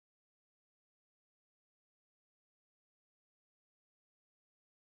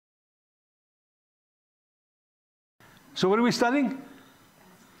So what are we studying?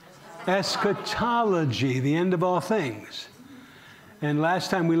 Eschatology, the end of all things. And last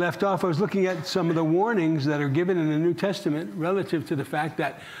time we left off, I was looking at some of the warnings that are given in the New Testament relative to the fact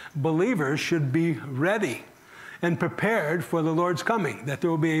that believers should be ready and prepared for the Lord's coming, that there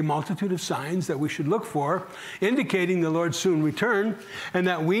will be a multitude of signs that we should look for, indicating the Lord's soon return, and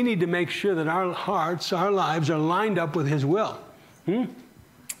that we need to make sure that our hearts, our lives are lined up with His will. I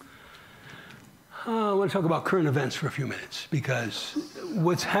want to talk about current events for a few minutes, because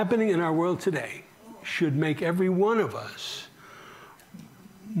what's happening in our world today should make every one of us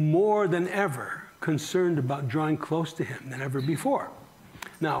more than ever concerned about drawing close to Him than ever before.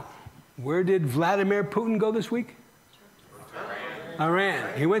 Now, where did Vladimir Putin go this week?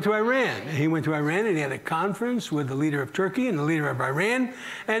 Iran. He went to Iran. He went to Iran and he had a conference with the leader of Turkey and the leader of Iran.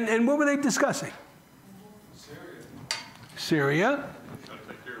 And what were they discussing? Syria.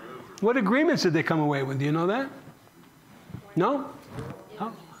 What agreements did they come away with? Do you know that? No?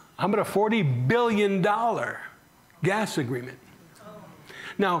 How about a $40 billion gas agreement?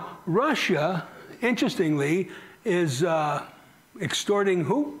 Now, Russia, interestingly, is extorting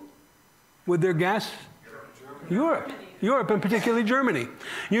who with their gas? Europe. Europe, and particularly Germany.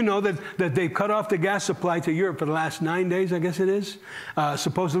 You know that they've cut off the gas supply to Europe for the last 9 days, I guess it is.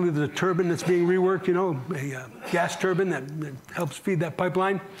 Supposedly there's a turbine that's being reworked, you know, a gas turbine that helps feed that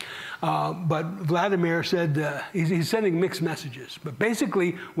pipeline. But Vladimir said he's sending mixed messages. But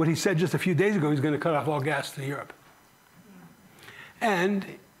basically what he said just a few days ago, he's going to cut off all gas to Europe. And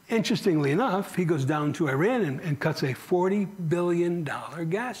interestingly enough, he goes down to Iran and cuts a $40 billion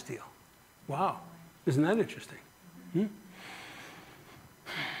gas deal. Wow. Isn't that interesting? Isn't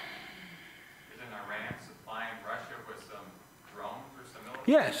Iran supplying Russia with some drones or some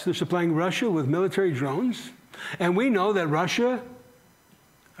military? Yes, they're supplying Russia with military drones. And we know that Russia,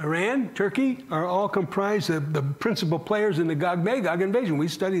 Iran, Turkey are all comprised of the principal players in the Gog-Magog invasion. We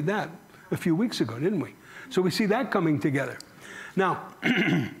studied that a few weeks ago, didn't we? So we see that coming together. Now,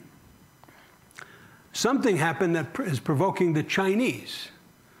 something happened that is provoking the Chinese.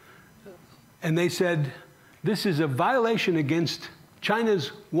 And they said, this is a violation against China's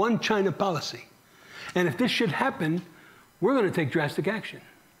one China policy. And if this should happen, we're going to take drastic action.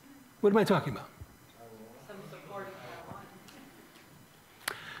 What am I talking about?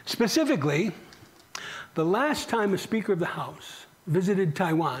 Specifically, the last time a Speaker of the House visited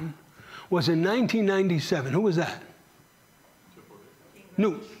Taiwan was in 1997. Who was that?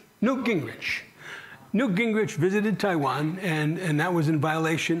 Newt Gingrich. Newt Gingrich visited Taiwan, and that was in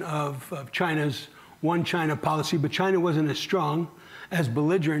violation of China's one China policy, but China wasn't as strong, as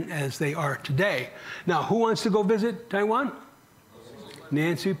belligerent as they are today. Now, who wants to go visit Taiwan?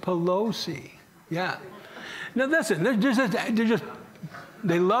 Nancy Pelosi. Yeah. Now, listen,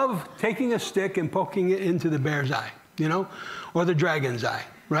 they love taking a stick and poking it into the bear's eye, you know, or the dragon's eye,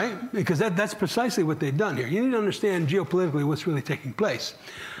 right? Because that's precisely what they've done here. You need to understand geopolitically what's really taking place.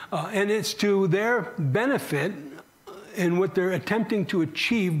 And it's to their benefit in what they're attempting to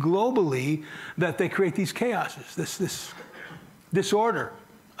achieve globally that they create these chaoses, this disorder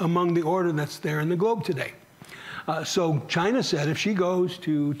among the order that's there in the globe today. So China said if she goes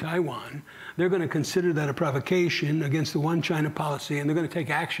to Taiwan, they're going to consider that a provocation against the one China policy, and they're going to take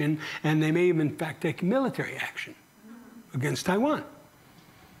action, and they may even, in fact, take military action against Taiwan.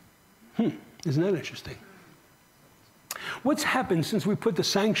 Isn't that interesting? What's happened since we put the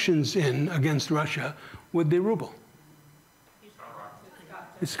sanctions in against Russia with the ruble?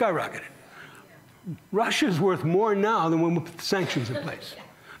 It's skyrocketed. Russia's worth more now than when we put the sanctions in place.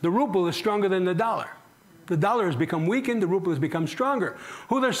 The ruble is stronger than the dollar. The dollar has become weakened, the ruble has become stronger.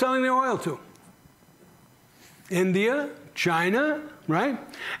 Who they're selling the oil to? India, China, right?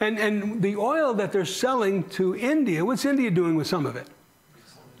 And the oil that they're selling to India, what's India doing with some of it?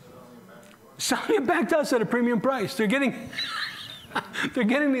 Selling it back to us at a premium price. They're getting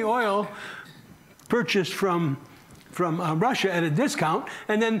the oil purchased from Russia at a discount,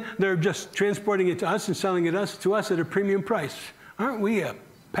 and then they're just transporting it to us and selling it to us at a premium price. Aren't we a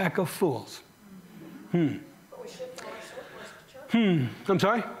pack of fools? But we shipped all our surplus to China. I'm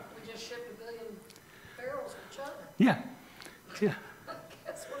sorry? We just shipped 1 billion barrels to China. Yeah.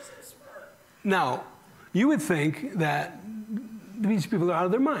 Guess what's this for? Now, you would think that these people are out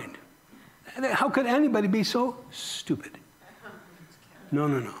of their mind. How could anybody be so stupid? No,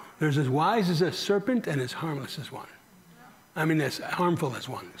 no, no. There's as wise as a serpent and as harmless as one. I mean, as harmful as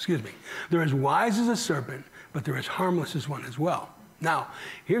one, excuse me. They're as wise as a serpent, but they're as harmless as one as well. Now,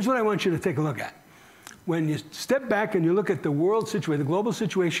 here's what I want you to take a look at. when you step back and you look at the world situation, the global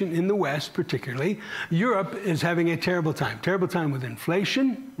situation in the West particularly, Europe is having a terrible time with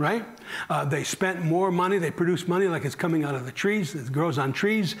inflation, right? They spent more money, they produce money like it's coming out of the trees, it grows on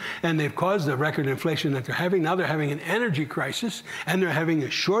trees, and they've caused the record inflation that they're having. Now they're having an energy crisis, and they're having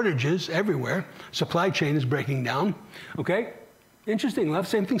shortages everywhere. Supply chain is breaking down, okay? Interesting enough,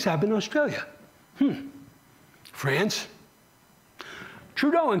 same things happen in Australia. France.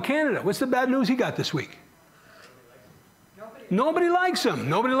 Trudeau in Canada, what's the bad news he got this week? Nobody likes him.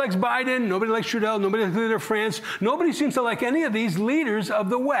 Nobody likes Biden. Nobody likes Trudeau. Nobody likes the leader of France. Nobody seems to like any of these leaders of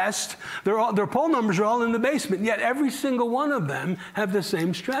the West. Their poll numbers are all in the basement, yet every single one of them have the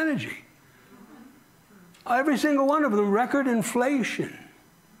same strategy. Every single one of them, record inflation,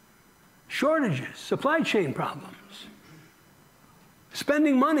 shortages, supply chain problems,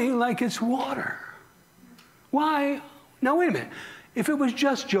 spending money like it's water. Why? Now, wait a minute. If it was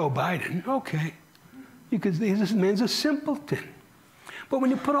just Joe Biden, okay, you could say this man's a simpleton. But when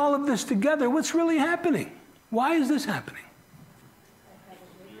you put all of this together, what's really happening? Why is this happening?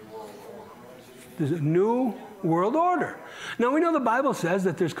 There's a new world order. Now, we know the Bible says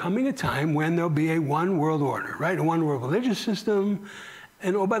that there's coming a time when there'll be a one world order, right? A one world religious system.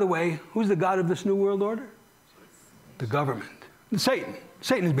 And oh, by the way, who's the God of this new world order? The government. Satan.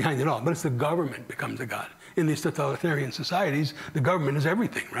 Satan is behind it all, but it's the government becomes the God. In these totalitarian societies, the government is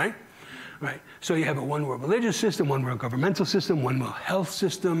everything, right? Right. So you have a one world religious system, one world governmental system, one world health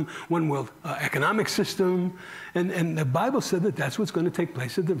system, one world economic system. And the Bible said that that's what's going to take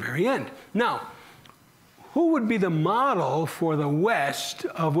place at the very end. Now, who would be the model for the West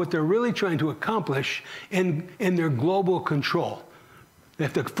of what they're really trying to accomplish in their global control? They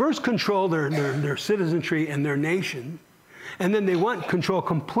have to first control their citizenry and their nation, and then they want control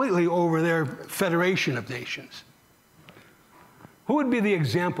completely over their federation of nations. Who would be the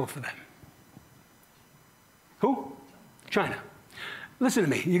example for them? Who? China. Listen to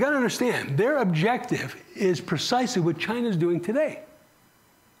me. You got to understand, their objective is precisely what China's doing today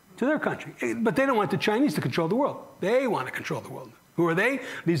to their country. But they don't want the Chinese to control the world. They want to control the world. Who are they?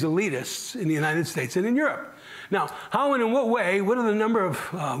 These elitists in the United States and in Europe. Now, how and in what way, what are the number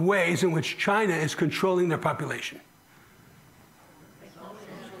of ways in which China is controlling their population?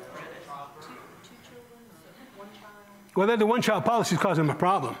 Well, the one-child policy is causing them a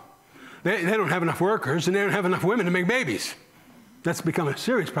problem. They don't have enough workers, and they don't have enough women to make babies. That's become a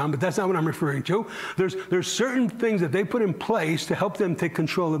serious problem, but that's not what I'm referring to. There's certain things that they put in place to help them take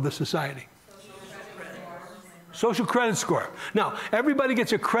control of the society. Social credit score. Now, everybody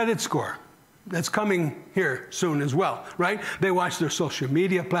gets a credit score. That's coming here soon as well, right? They watch their social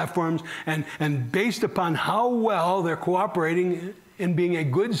media platforms, and based upon how well they're cooperating in being a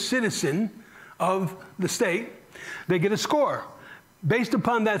good citizen of the state, they get a score. Based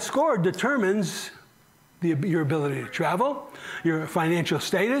upon that score determines your ability to travel, your financial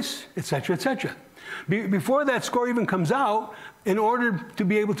status, et cetera, et cetera. Before that score even comes out, in order to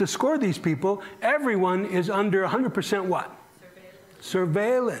be able to score these people, everyone is under 100% what?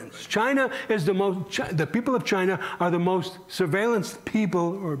 Surveillance. China is the people of China are the most surveillanced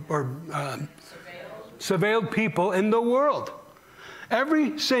people or surveilled people in the world.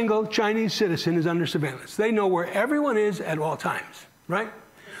 Every single Chinese citizen is under surveillance. They know where everyone is at all times, right?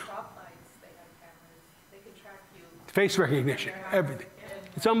 The stoplights, they have cameras. They can track you. Face recognition, everything.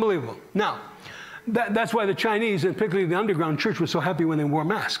 It's unbelievable. Now, that's why the Chinese, and particularly the underground church, was so happy when they wore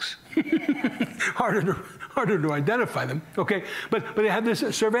masks. harder to identify them, okay? But they have this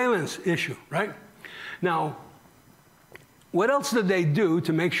surveillance issue, right? Now, what else did they do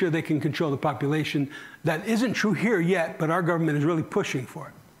to make sure they can control the population? That isn't true here yet, but our government is really pushing for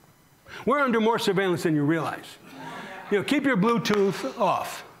it. We're under more surveillance than you realize. You know, keep your Bluetooth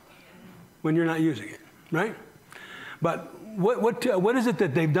off when you're not using it, right? But what is it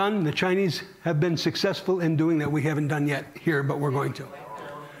that they've done? The Chinese have been successful in doing that we haven't done yet here, but we're going to.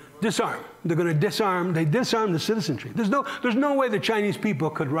 Disarm. They're going to disarm. They disarm the citizenry. There's no way the Chinese people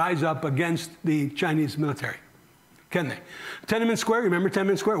could rise up against the Chinese military. Can they? Tiananmen Square, remember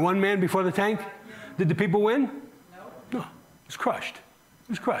Tiananmen Square? One man before the tank? Did the people win? No. It was crushed. It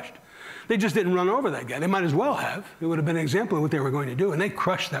was crushed. They just didn't run over that guy. They might as well have. It would have been an example of what they were going to do, and they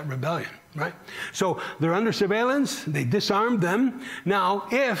crushed that rebellion, right? So they're under surveillance. They disarmed them. Now,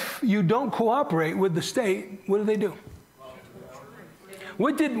 if you don't cooperate with the state, what do?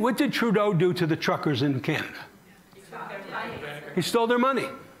 What did Trudeau do to the truckers in Canada? He stole their money.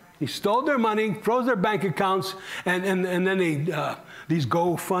 He stole their money, froze their bank accounts, and then these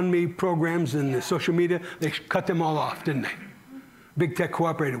GoFundMe programs and the social media, they cut them all off, didn't they? Big tech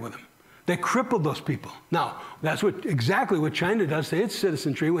cooperated with them. They crippled those people. Now, that's exactly what China does to its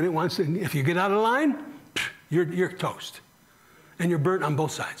citizenry when it wants to. If you get out of line, you're toast. And you're burnt on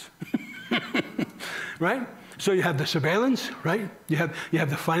both sides. Right? So you have the surveillance, right? You have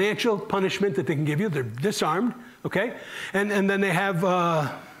the financial punishment that they can give you. They're disarmed, okay? And then they have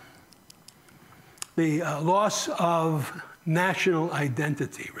the loss of national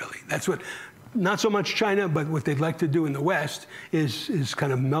identity, really. That's what, not so much China, but what they'd like to do in the West is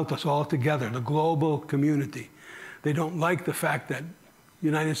kind of melt us all together, the global community. They don't like the fact that the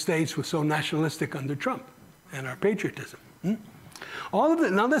United States was so nationalistic under Trump and our patriotism. All of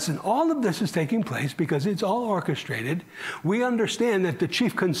it, now listen, all of this is taking place because it's all orchestrated. We understand that the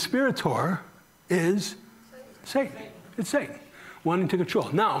chief conspirator is Satan. It's Satan, wanting to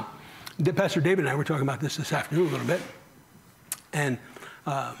control. Now, Pastor David and I were talking about this afternoon a little bit, and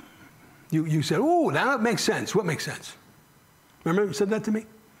you said, oh, now that makes sense. What makes sense? Remember you said that to me?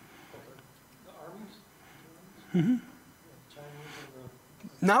 The armies?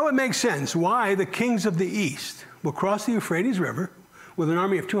 Now it makes sense why the kings of the East will cross the Euphrates River with an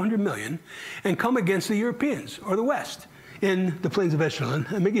army of 200 million and come against the Europeans or the West in the plains of Eshtalon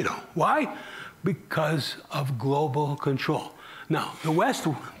and Megiddo. Why? Because of global control. Now, the West,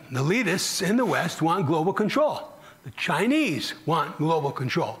 the elitists in the West want global control. The Chinese want global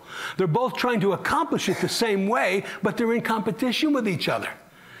control. They're both trying to accomplish it the same way, but they're in competition with each other.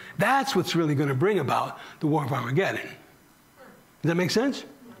 That's what's really going to bring about the War of Armageddon. Does that make sense?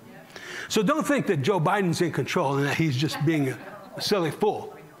 So don't think that Joe Biden's in control and that he's just being a silly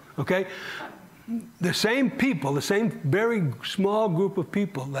fool, okay? The same people, the same very small group of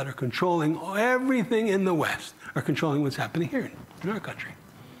people that are controlling everything in the West are controlling what's happening here in our country.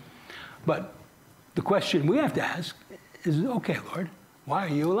 But the question we have to ask is, okay, Lord, why are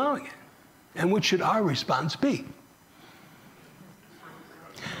you allowing it? And what should our response be?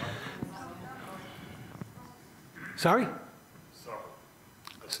 Sorry?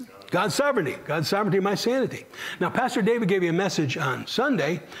 God's sovereignty, my sanity. Now, Pastor David gave you a message on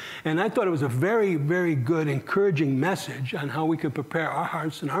Sunday, and I thought it was a very, very good, encouraging message on how we could prepare our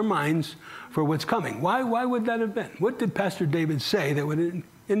hearts and our minds for what's coming. Why would that have been? What did Pastor David say that would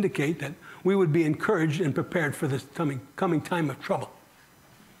indicate that we would be encouraged and prepared for this coming time of trouble?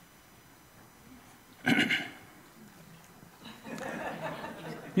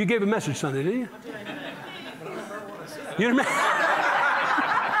 You gave a message Sunday, didn't you? You didn't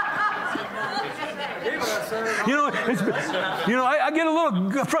I get a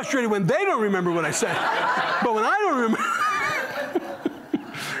little frustrated when they don't remember what I said. But when I don't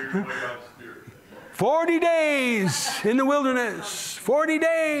remember. 40 days in the wilderness. 40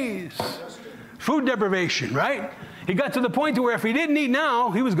 days. Food deprivation, right? He got to the point to where if he didn't eat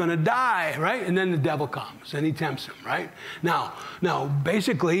now, he was going to die, right? And then the devil comes and he tempts him, right? Now,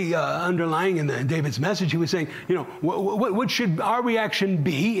 basically, underlying in David's message, he was saying, what should our reaction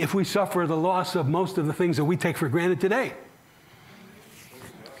be if we suffer the loss of most of the things that we take for granted today?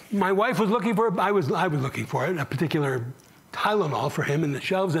 My wife was looking for it. I was looking for it, a particular Tylenol for him in the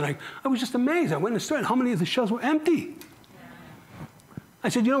shelves, and I was just amazed. I went in the store, and how many of the shelves were empty? I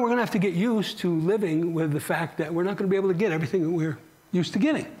said, we're going to have to get used to living with the fact that we're not going to be able to get everything that we're used to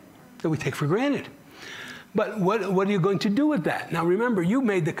getting, that we take for granted. But what are you going to do with that? Now, remember, you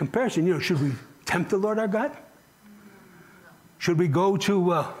made the comparison. Should we tempt the Lord our God? Should we go to,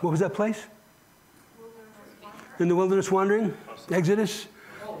 what was that place? In the wilderness wandering? Exodus?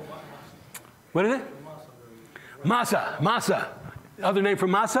 What is it? Massa. Other name for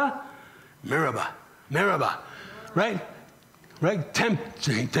Massa? Meribah. Right? Right?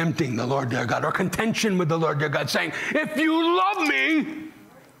 Tempting the Lord their God, or contention with the Lord their God, saying, if you love me,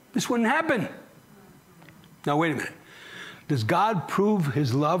 this wouldn't happen. Now, wait a minute. Does God prove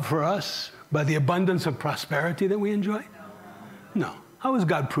his love for us by the abundance of prosperity that we enjoy? No. How has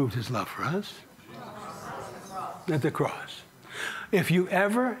God proved his love for us? At the cross. If you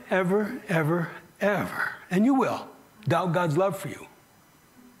ever, and you will, doubt God's love for you,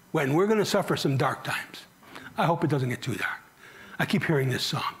 when we're going to suffer some dark times, I hope it doesn't get too dark. I keep hearing this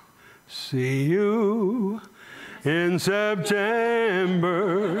song. See you in September.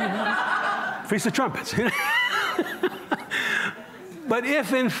 Feast of Trumpets. But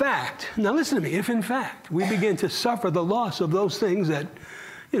if in fact, now listen to me, if in fact we begin to suffer the loss of those things that,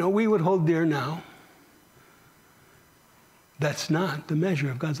 we would hold dear now, that's not the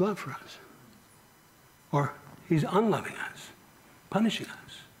measure of God's love for us. Or he's unloving us, punishing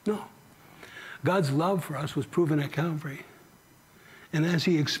us. No. God's love for us was proven at Calvary. And as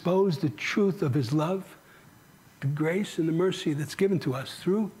he exposed the truth of his love, the grace and the mercy that's given to us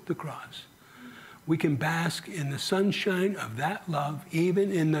through the cross, we can bask in the sunshine of that love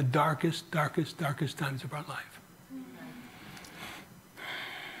even in the darkest times of our life.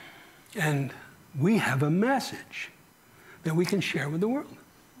 And we have a message that we can share with the world.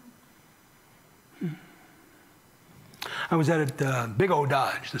 I was at Big O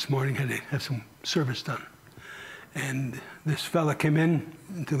Dodge this morning, had to have some service done. And this fella came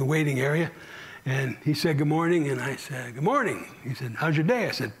into the waiting area, and he said, good morning, and I said, good morning. He said, how's your day?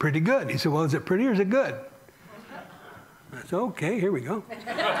 I said, pretty good. He said, well, is it pretty or is it good? I said, okay, here we go.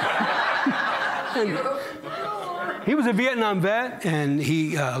 He was a Vietnam vet, and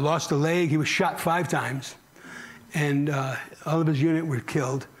he lost a leg. He was shot 5 times, and all of his unit were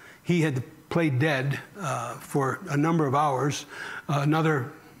killed. He had to play dead for a number of hours.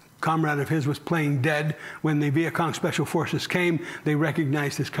 Another comrade of his was playing dead. When the Viet Cong Special Forces came, they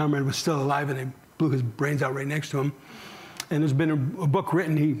recognized his comrade was still alive, and they blew his brains out right next to him. And there's been a book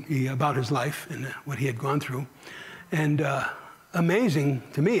written about his life and what he had gone through. And amazing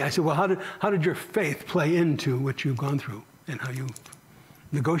to me, I said, well, how did your faith play into what you've gone through and how you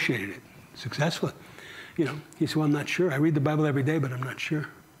negotiated it successfully? You know, he said, well, I'm not sure. I read the Bible every day, but I'm not sure.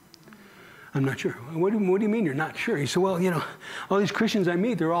 I'm not sure. What do you mean you're not sure? He said, well, you know, all these Christians I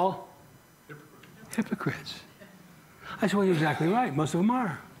meet, they're all hypocrites. I said, well, you're exactly right. Most of them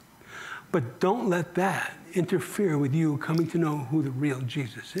are. But don't let that interfere with you coming to know who the real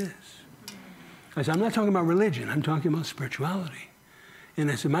Jesus is. I said, I'm not talking about religion. I'm talking about spirituality.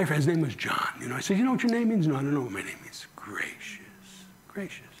 And I said, my friend's name was John. You know, I said, you know what your name means? No, I don't know what my name means. Gracious.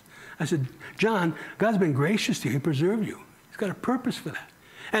 Gracious. I said, John, God's been gracious to you. He preserved you. He's got a purpose for that.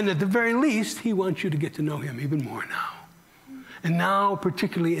 And at the very least, he wants you to get to know him even more now. And now,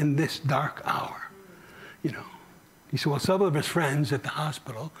 particularly in this dark hour, you know. He said, well, some of his friends at the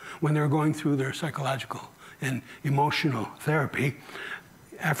hospital, when they were going through their psychological and emotional therapy,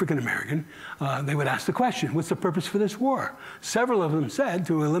 African-American, they would ask the question, what's the purpose for this war? Several of them said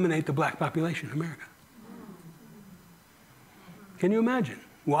to eliminate the black population in America. Can you imagine?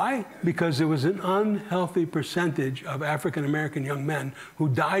 Why? Because there was an unhealthy percentage of African-American young men who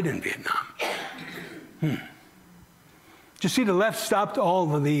died in Vietnam. Did you see the left stopped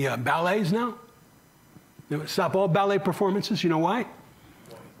all of the ballets now? They would stop all ballet performances. You know why?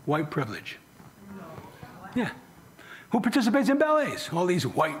 White privilege. Yeah. Who participates in ballets? All these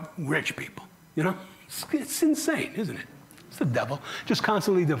white, rich people. You know? It's insane, isn't it? It's the devil. Just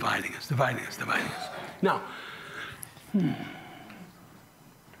constantly dividing us, dividing us, dividing us. Now,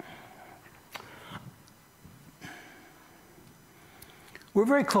 we're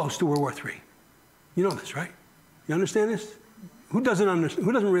very close to World War III. You know this, right? You understand this? Who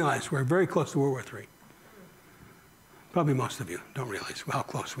doesn't realize we're very close to World War III? Probably most of you don't realize how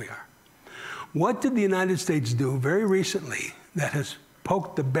close we are. What did the United States do very recently that has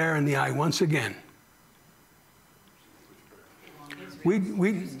poked the bear in the eye once again?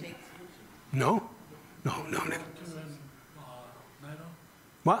 No.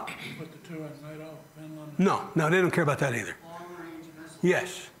 What? Put the 2 in NATO, Finland. No, they don't care about that either.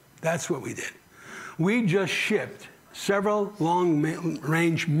 Yes, that's what we did. We just shipped several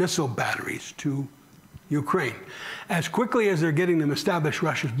long-range missile batteries to Ukraine. As quickly as they're getting them established,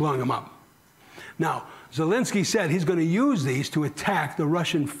 Russia's blowing them up. Now, Zelensky said he's going to use these to attack the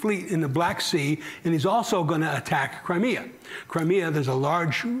Russian fleet in the Black Sea, and he's also going to attack Crimea. Crimea, there's a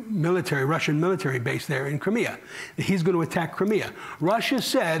large Russian military base there in Crimea. He's going to attack Crimea. Russia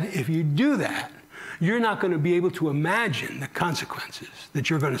said, if you do that, you're not going to be able to imagine the consequences that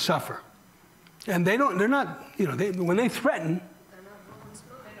you're going to suffer. And they're not, you know, when they threaten,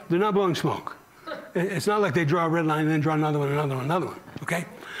 they're not blowing smoke. It's not like they draw a red line and then draw another one, okay?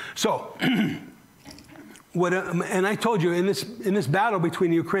 So, and I told you, in this battle between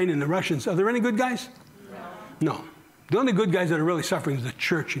the Ukraine and the Russians, are there any good guys? No. The only good guys that are really suffering is the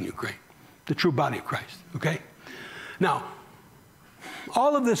church in Ukraine, the true body of Christ, okay? Now,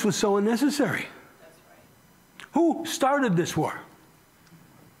 all of this was so unnecessary. Who started this war?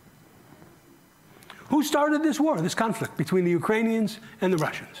 Who started this war, this conflict between the Ukrainians and the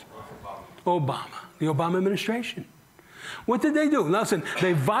Russians? Obama, the Obama administration. What did they do? Listen,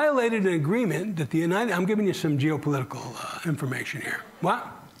 they violated an agreement that I'm giving you some geopolitical information here. What?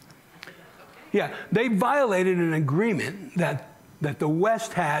 Yeah, they violated an agreement that the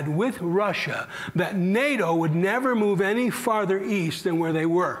West had with Russia, that NATO would never move any farther east than where they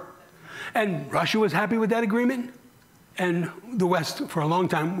were. And Russia was happy with that agreement, and the West, for a long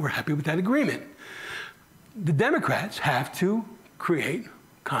time, were happy with that agreement. The Democrats have to create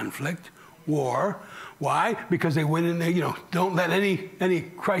conflict, war. Why? Because they went in there, you know, don't let any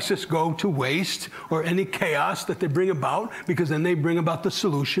crisis go to waste or any chaos that they bring about, because then they bring about the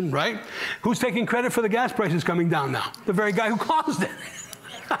solution, right? Who's taking credit for the gas prices coming down now? The very guy who caused it.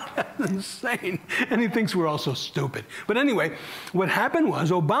 That's insane. And he thinks we're all so stupid. But anyway, what happened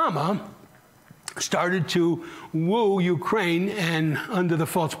was Obama started to woo Ukraine, and under the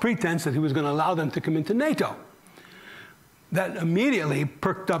false pretense that he was going to allow them to come into NATO. That immediately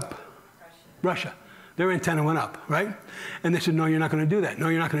perked up Russia. Their antenna went up, right? And they said, no, you're not going to do that. No,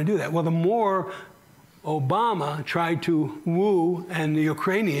 you're not going to do that. Well, the more Obama tried to woo, and the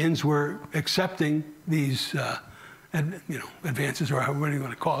Ukrainians were accepting these advances, or whatever you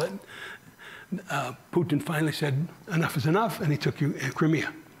want to call it, Putin finally said, enough is enough, and he took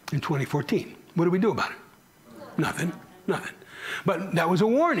Crimea in 2014. What do we do about it? Nothing, nothing. But that was a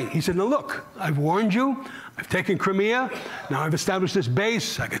warning. He said, no, look, I've warned you. I've taken Crimea. Now I've established this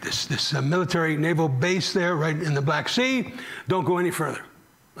base. I got this military naval base there right in the Black Sea. Don't go any further.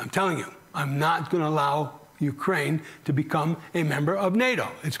 I'm telling you, I'm not going to allow Ukraine to become a member of NATO.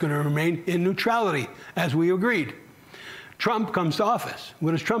 It's going to remain in neutrality, as we agreed. Trump comes to office.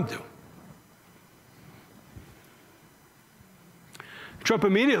 What does Trump do? Trump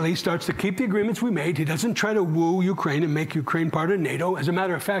immediately starts to keep the agreements we made. He doesn't try to woo Ukraine and make Ukraine part of NATO. As a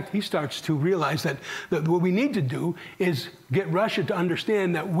matter of fact, he starts to realize that what we need to do is get Russia to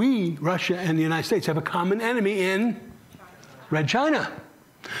understand that we, Russia and the United States, have a common enemy in Red China.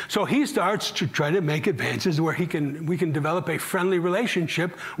 So he starts to try to make advances where we can develop a friendly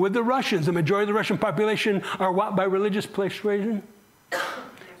relationship with the Russians. The majority of the Russian population are what, by religious persuasion?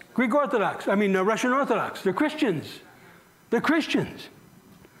 Greek Orthodox. Russian Orthodox. They're Christians. They're Christians.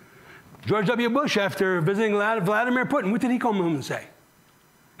 George W. Bush, after visiting Vladimir Putin, what did he come home and say?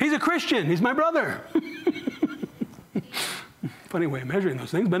 He's a Christian. He's my brother. Funny way of measuring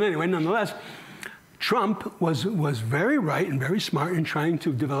those things. But anyway, nonetheless, Trump was very right and very smart in trying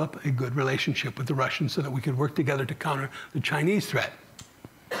to develop a good relationship with the Russians so that we could work together to counter the Chinese threat.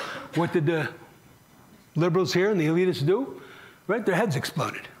 What did the liberals here and the elitists do? Right? Their heads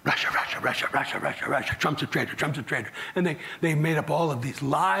exploded. Russia, Russia, Russia, Russia, Russia, Russia. Trump's a traitor, Trump's a traitor. And they made up all of these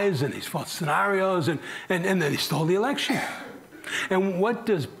lies and these false scenarios, and then they stole the election. And what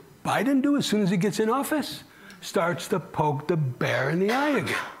does Biden do as soon as he gets in office? Starts to poke the bear in the eye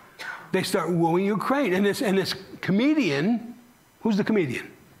again. They start wooing Ukraine. And this comedian, who's the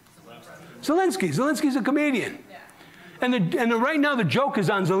comedian? Zelensky. Zelensky's a comedian. And right now, the joke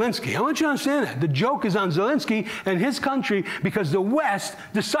is on Zelensky. I want you to understand that. The joke is on Zelensky and his country because the West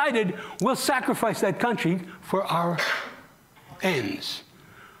decided we'll sacrifice that country for our ends,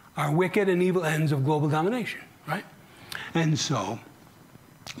 our wicked and evil ends of global domination, right? And so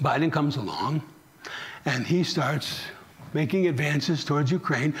Biden comes along, and he starts making advances towards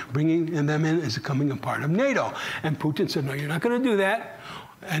Ukraine, bringing them in as becoming a part of NATO. And Putin said, no, you're not going to do that.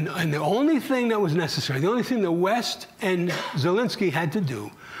 And the only thing that was necessary, the only thing the West and Zelensky had to do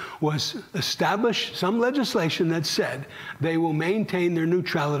was establish some legislation that said they will maintain their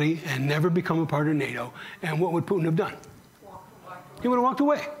neutrality and never become a part of NATO. And what would Putin have done? He would have walked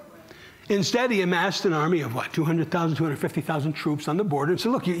away. Instead, he amassed an army of, 200,000, 250,000 troops on the border and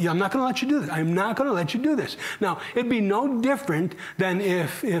said, look, I'm not going to let you do this. I'm not going to let you do this. Now, it'd be no different than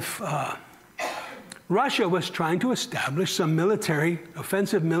if Russia was trying to establish some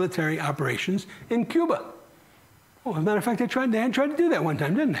offensive military operations in Cuba. Oh, as a matter of fact, they had tried to do that one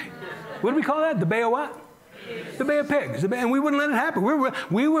time, didn't they? What do we call that? The Bay of what? The Bay of Pigs. And we wouldn't let it happen.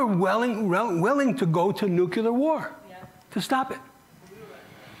 We were willing to go to nuclear war to stop it.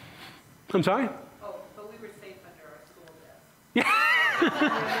 I'm sorry? Oh, but we were safe under our school desk.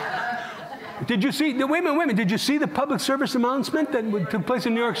 Yeah. Did you see, wait a minute, did you see the public service announcement that took place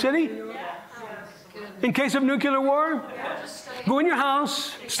in New York City? In case of nuclear war, go in your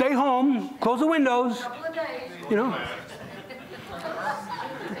house, stay home, close the windows. You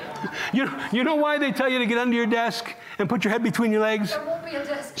know why they tell you to get under your desk and put your head between your legs? There won't be a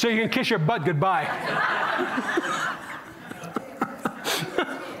desk. So you can kiss your butt goodbye.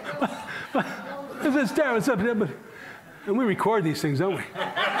 It's terrible. And we record these things, don't we?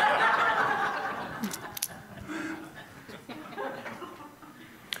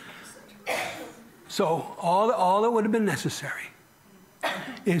 So all that would have been necessary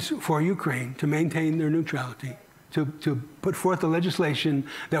is for Ukraine to maintain their neutrality, to put forth the legislation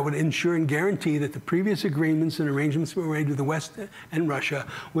that would ensure and guarantee that the previous agreements and arrangements that were made with the West and Russia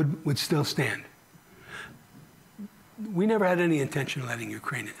would still stand. We never had any intention of letting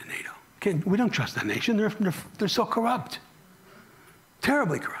Ukraine into NATO. We don't trust that nation. They're so corrupt.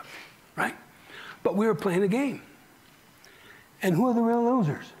 Terribly corrupt, right? But we were playing a game. And who are the real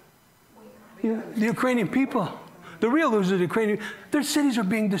losers? The Ukrainian people. The real losers are the Ukrainian. Their cities are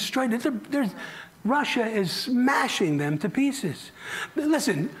being destroyed. Russia is smashing them to pieces.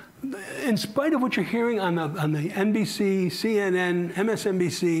 Listen, in spite of what you're hearing on the NBC, CNN,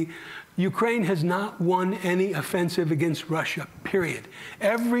 MSNBC, Ukraine has not won any offensive against Russia, period.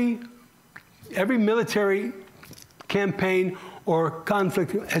 Every every military campaign or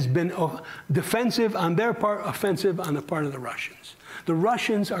conflict has been defensive on their part, offensive on the part of the Russians. The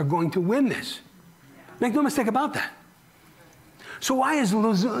Russians are going to win this. Make no mistake about that. So why is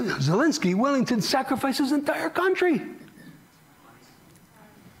Zelensky willing to sacrifice his entire country?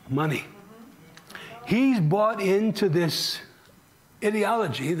 Money. He's bought into this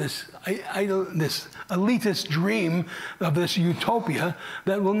ideology, this elitist dream of this utopia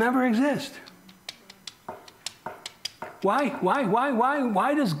that will never exist.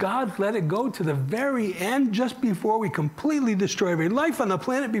 Why does God let it go to the very end, just before we completely destroy every life on the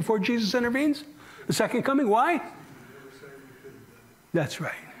planet, before Jesus intervenes? The second coming? Why? That's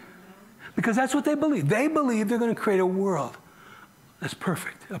right. Because that's what they believe. They believe they're going to create a world that's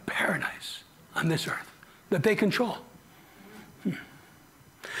perfect, a paradise on this earth that they control.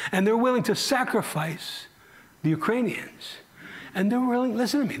 And they're willing to sacrifice the Ukrainians. And they're willing,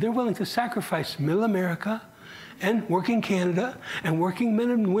 listen to me, they're willing to sacrifice middle America and working Canada and working men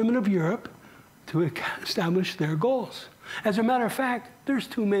and women of Europe to establish their goals. As a matter of fact, there's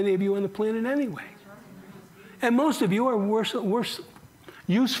too many of you on the planet anyway. And most of you are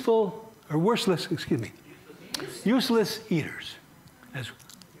useless eaters, as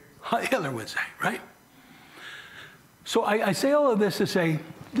Hitler would say, right? So I say all of this to say,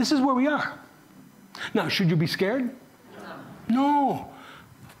 this is where we are. Now, should you be scared? No.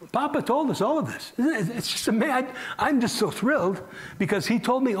 Papa told us all of this. It's just amazing. I'm just so thrilled because he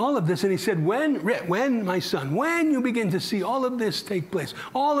told me all of this, and he said, when, my son, when you begin to see all of this take place,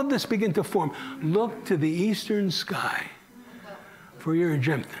 all of this begin to form, look to the eastern sky for your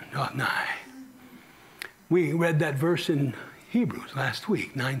redemption. Oh, nigh. We read that verse in Hebrews last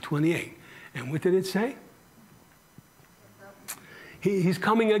week, 9:28. And what did it say? He's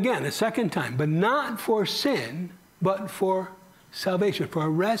coming again, a second time, but not for sin, but for salvation, for a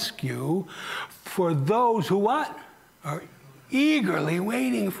rescue, for those who what? Are eagerly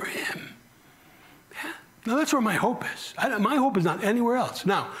waiting for him. Yeah. Now that's where my hope is. My hope is not anywhere else.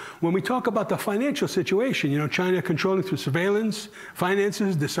 Now, when we talk about the financial situation, you know, China controlling through surveillance,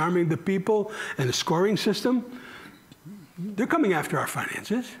 finances, disarming the people, and the scoring system, they're coming after our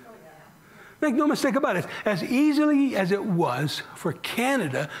finances. Make no mistake about it. As easily as it was for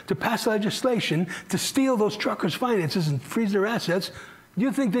Canada to pass legislation to steal those truckers' finances and freeze their assets, do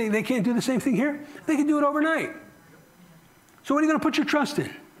you think they can't do the same thing here? They can do it overnight. So what are you going to put your trust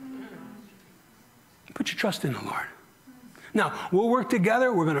in? Put your trust in the Lord. Now, we'll work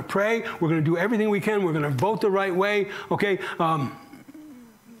together. We're going to pray. We're going to do everything we can. We're going to vote the right way. Okay?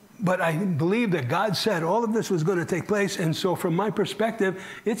 But I believe that God said all of this was going to take place, and so from my perspective,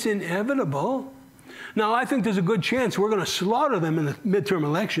 it's inevitable. Now, I think there's a good chance we're going to slaughter them in the midterm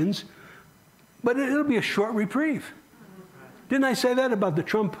elections, but it'll be a short reprieve. Didn't I say that about the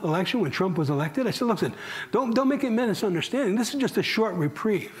Trump election when Trump was elected? I said, listen, don't make it misunderstanding. This is just a short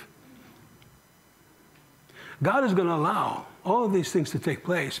reprieve. God is going to allow all of these things to take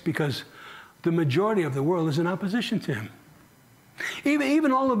place because the majority of the world is in opposition to him.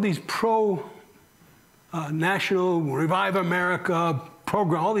 Even all of these pro-national, Revive America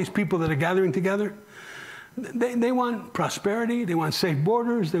program, all these people that are gathering together, they want prosperity, they want safe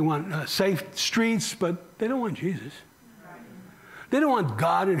borders, they want safe streets, but they don't want Jesus. They don't want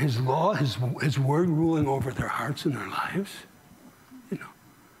God and his law, his word ruling over their hearts and their lives. You know.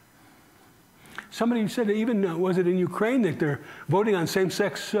 Somebody said even, was it in Ukraine, that they're voting on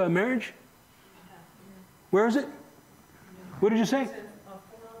same-sex marriage? Where is it? What did you say?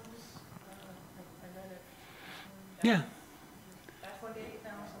 Yeah.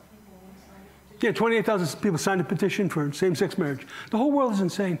 28,000 people signed a petition for same-sex marriage. The whole world is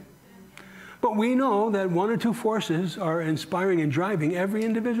insane. But we know that one or two forces are inspiring and driving every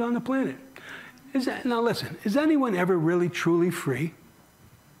individual on the planet. Now listen, is anyone ever really truly free?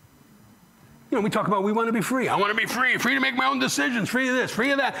 You know, we talk about we want to be free. I want to be free, free to make my own decisions, free of this, free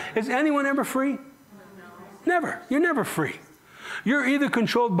of that. Is anyone ever free? No. Never. You're never free. You're either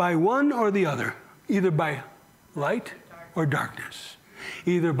controlled by one or the other, either by light or darkness,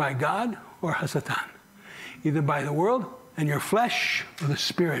 either by God or Hasatan, either by the world and your flesh or the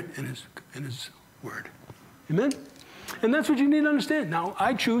Spirit and his word. Amen? And that's what you need to understand. Now,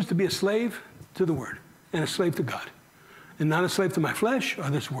 I choose to be a slave to the word and a slave to God, and not a slave to my flesh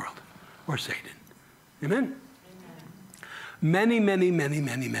or this world or Satan. Amen? Many,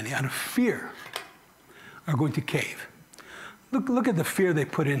 out of fear, are going to cave. Look at the fear they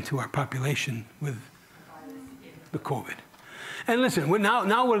put into our population with the COVID. And listen,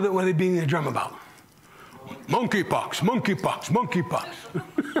 now what are they beating the drum about? Monkeypox, monkeypox, monkeypox.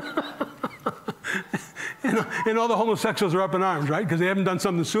 And all the homosexuals are up in arms, right? Because they haven't done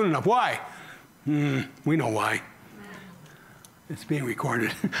something soon enough. Why? We know why. It's being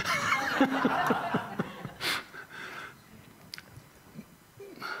recorded.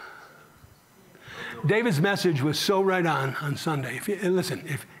 David's message was so right on Sunday.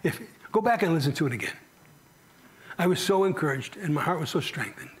 If go back and listen to it again. I was so encouraged and my heart was so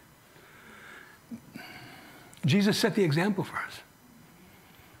strengthened. Jesus set the example for us.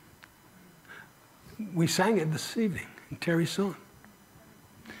 We sang it this evening in Terry's song.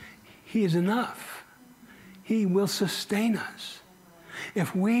 He is enough. He will sustain us.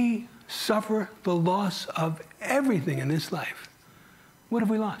 If we suffer the loss of everything in this life, what have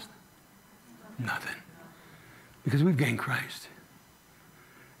we lost? Nothing. Because we've gained Christ.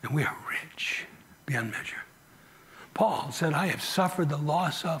 And we are rich beyond measure. Paul said, I have suffered the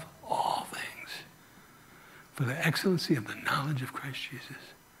loss of all things for the excellency of the knowledge of Christ Jesus,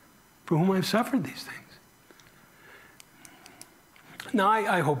 for whom I have suffered these things. Now,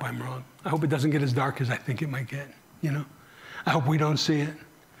 I hope I'm wrong. I hope it doesn't get as dark as I think it might get, you know. I hope we don't see it.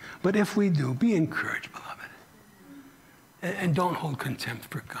 But if we do, be encouraged, beloved. And don't hold contempt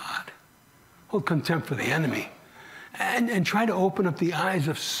for God. Hold contempt for the enemy. And try to open up the eyes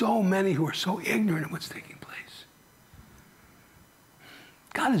of so many who are so ignorant of what's taking place.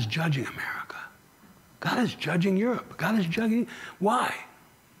 God is judging America. God is judging Europe. God is judging. Why?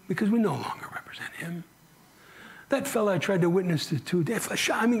 Because we no longer represent him. That fellow I tried to witness to,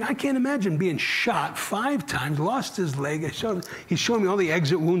 I mean, I can't imagine being shot 5 times, lost his leg. He's showing me all the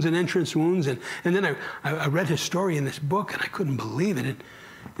exit wounds and entrance wounds. And then I read his story in this book, and I couldn't believe it.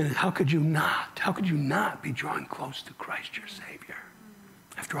 And how could you not be drawing close to Christ your Savior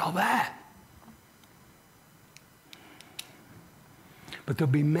after all that? But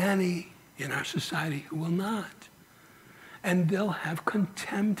there'll be many in our society who will not. And they'll have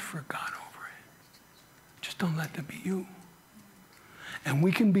contempt for God over it. Just don't let that be you. And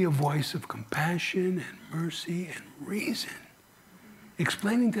we can be a voice of compassion and mercy and reason,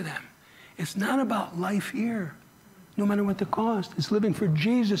 explaining to them, it's not about life here, no matter what the cost. It's living for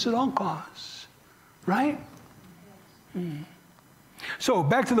Jesus at all costs, right? So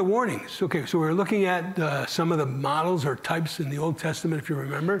back to the warnings. Okay, so we're looking at some of the models or types in the Old Testament, if you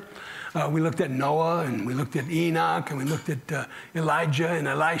remember. We looked at Noah, and we looked at Enoch, and we looked at Elijah and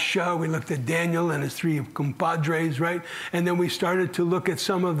Elisha. We looked at Daniel and his 3 compadres, right? And then we started to look at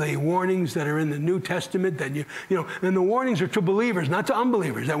some of the warnings that are in the New Testament that and the warnings are to believers, not to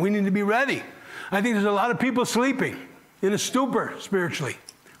unbelievers, that we need to be ready. I think there's a lot of people sleeping in a stupor spiritually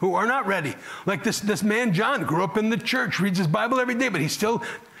who are not ready. Like this man, John, grew up in the church, reads his Bible every day, but he's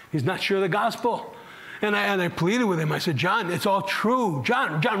not sure of the gospel. And I pleaded with him. I said, John, it's all true.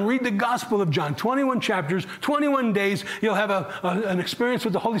 John, read the Gospel of John. 21 chapters, 21 days. You'll have an experience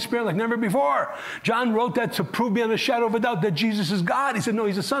with the Holy Spirit like never before. John wrote that to prove beyond a shadow of a doubt that Jesus is God. He said, no,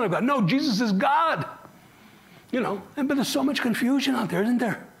 he's the Son of God. No, Jesus is God. But there's so much confusion out there, isn't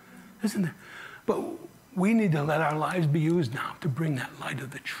there? Isn't there? But we need to let our lives be used now to bring that light of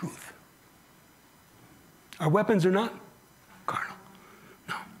the truth. Our weapons are not carnal.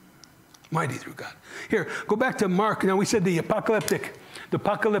 No. Mighty through God. Here, go back to Mark. Now, we said the apocalyptic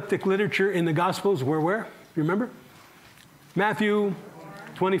literature in the Gospels were where? You remember? Matthew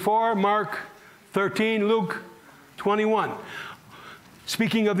 24, Mark 13, Luke 21.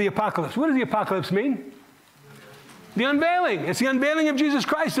 Speaking of the apocalypse, what does the apocalypse mean? The unveiling. It's the unveiling of Jesus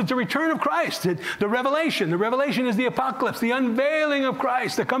Christ. It's the return of Christ. The revelation. The revelation is the apocalypse. The unveiling of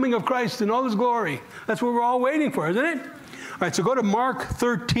Christ. The coming of Christ in all his glory. That's what we're all waiting for, isn't it? All right, so go to Mark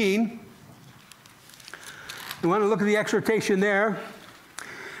 13. We want to look at the exhortation there.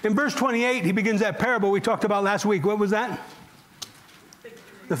 In verse 28, he begins that parable we talked about last week. What was that?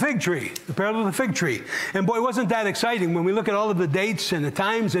 The fig tree. The parable of the fig tree. And boy, wasn't that exciting when we look at all of the dates and the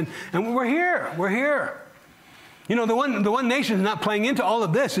times, and we're here. We're here. The one nation not playing into all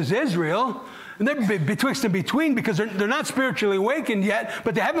of this is Israel. And they're betwixt and between because they're not spiritually awakened yet,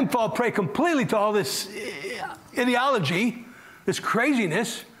 but they haven't fallen prey completely to all this ideology, this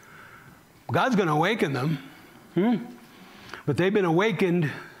craziness. God's going to awaken them. But they've been awakened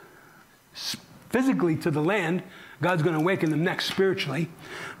physically to the land. God's going to awaken them next spiritually.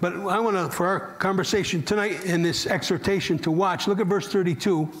 But I want to, for our conversation tonight in this exhortation to watch, look at verse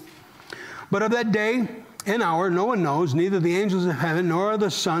 32. But of that day and hour no one knows, neither the angels of heaven nor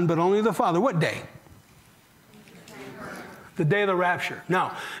the Son, but only the Father. What day? The day of the rapture.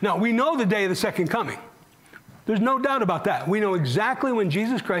 Now we know the day of the second coming. There's no doubt about that. We know exactly when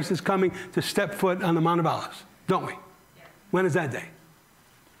Jesus Christ is coming to step foot on the Mount of Olives, don't we? When is that day?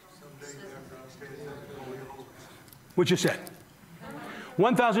 What you said?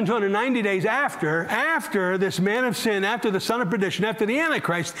 1,290 days after this man of sin, after the son of perdition, after the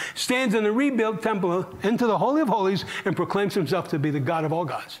Antichrist, stands in the rebuilt temple into the Holy of Holies and proclaims himself to be the God of all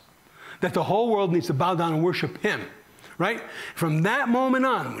gods. That the whole world needs to bow down and worship him, right? From that moment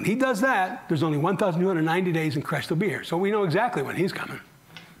on, when he does that, there's only 1,290 days and Christ will be here. So we know exactly when he's coming,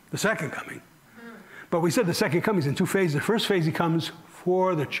 the second coming. But we said the second coming is in two phases. The first phase, he comes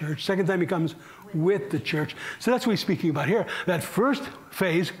for the church. Second time, he comes with the church. So that's what he's speaking about here. That first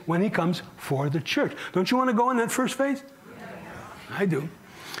phase, when he comes for the church. Don't you want to go in that first phase? Yeah. I do.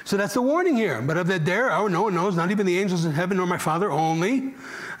 So that's the warning here. But of that day, no one knows, not even the angels in heaven, nor my Father only,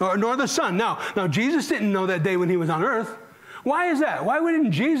 nor the Son. Now, Jesus didn't know that day when he was on earth. Why is that? Why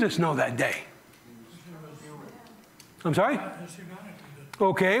wouldn't Jesus know that day? I'm sorry?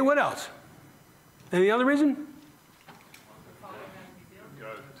 Okay, what else? Any other reason?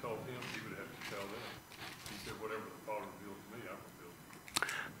 God told him he would have to tell them. He said, whatever the Father revealed to me,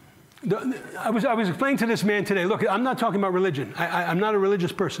 I revealed. I was explaining to this man today, look, I'm not talking about religion. I'm not a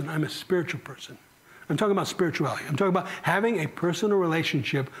religious person. I'm a spiritual person. I'm talking about spirituality. I'm talking about having a personal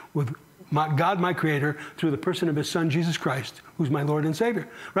relationship with God, my Creator, through the person of His Son, Jesus Christ, who's my Lord and Savior,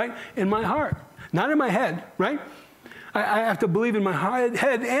 right? In my heart, not in my head, right? I have to believe in my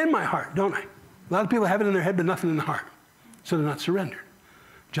head and my heart, don't I? A lot of people have it in their head, but nothing in the heart. So they're not surrendered.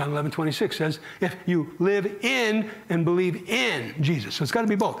 John 11:26 says, if you live in and believe in Jesus. So it's got to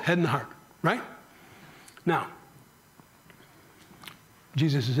be both, head and the heart, right? Now,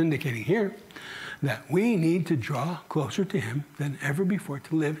 Jesus is indicating here that we need to draw closer to Him than ever before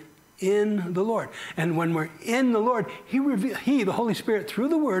to live in the Lord. And when we're in the Lord, He, the Holy Spirit, through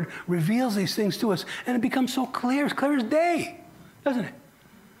the Word, reveals these things to us, and it becomes so clear as day, doesn't it?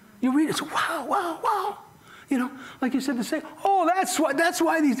 You read it, it's wow, wow, wow. You know, like you said to say, oh, that's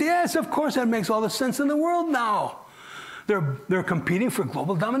why these, yes, of course, that makes all the sense in the world now. They're competing for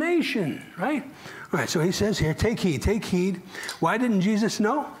global domination, right? All right, so he says here, take heed, take heed. Why didn't Jesus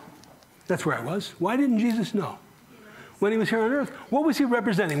know? That's where I was. Why didn't Jesus know? When he was here on earth, what was he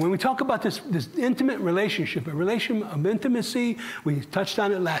representing? When we talk about this intimate relationship, a relation of intimacy, we touched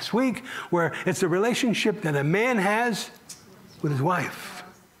on it last week, where it's the relationship that a man has with his wife,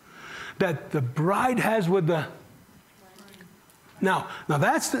 that the bride has with the... Now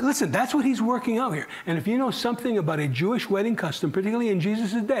listen, that's what he's working out here. And if you know something about a Jewish wedding custom, particularly in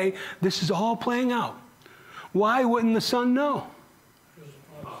Jesus' day, this is all playing out. Why wouldn't the son know?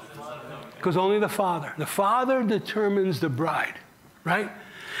 Because only the Father determines the bride, right?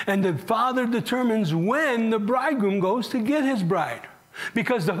 And the Father determines when the bridegroom goes to get his bride.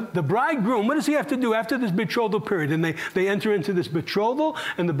 Because the bridegroom, what does he have to do after this betrothal period? And they enter into this betrothal,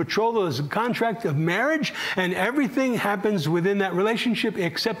 and the betrothal is a contract of marriage, and everything happens within that relationship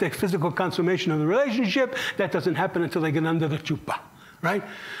except a physical consummation of the relationship. That doesn't happen until they get under the chuppah, right?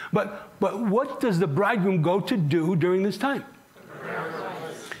 But what does the bridegroom go to do during this time?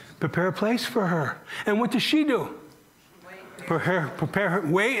 Prepare a place for her. And what does she do?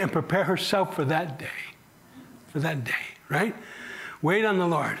 Wait and prepare herself for that day. For that day, right? Wait on the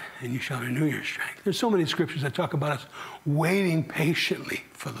Lord, and you shall renew your strength. There's so many scriptures that talk about us waiting patiently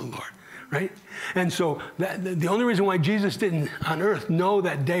for the Lord, right? And so the only reason why Jesus didn't on earth know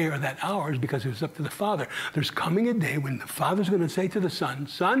that day or that hour is because it was up to the Father. There's coming a day when the Father's going to say to the Son,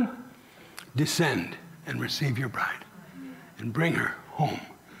 Son, descend and receive your bride and bring her home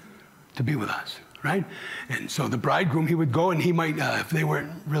to be with us, right? And so the bridegroom, he would go, and he might, if they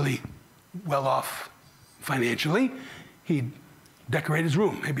weren't really well off financially, he'd decorate his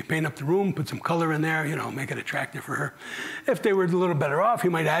room, maybe paint up the room, put some color in there, you know, make it attractive for her. If they were a little better off, he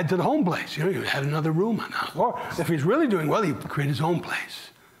might add to the home place, you know, he had another room on the house. Or if he's really doing well, he'd create his own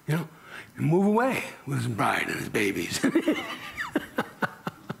place, you know, and move away with his bride and his babies.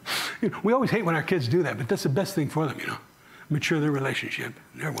 You know, we always hate when our kids do that, but that's the best thing for them, you know, mature their relationship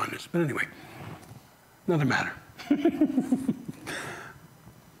and their oneness. But anyway, another matter.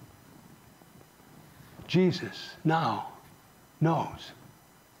 Jesus now knows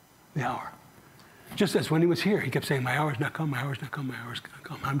the hour. Just as when he was here, he kept saying, my hour's not come, my hour's not come, my hour's not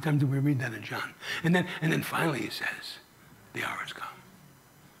come. How many times do we read that in John? And then finally he says, the hour's come.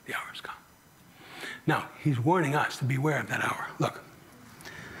 The hour's come. Now, he's warning us to beware of that hour. Look,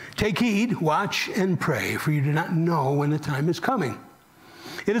 take heed, watch, and pray, for you do not know when the time is coming.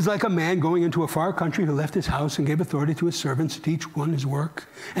 It is like a man going into a far country who left his house and gave authority to his servants to each one his work,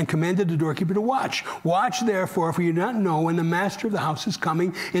 and commanded the doorkeeper to watch. Watch, therefore, for you do not know when the master of the house is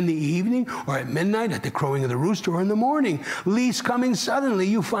coming, in the evening, or at midnight, at the crowing of the rooster, or in the morning, lest coming suddenly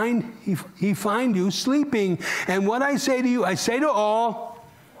he find you sleeping. And what I say to you, I say to all,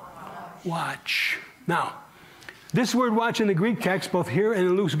 watch. Now, This word watch in the Greek text, both here and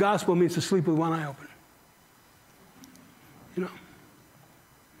in Luke's gospel, means to sleep with one eye open. You know,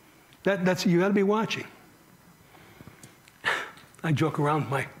 that's you got to be watching. I joke around.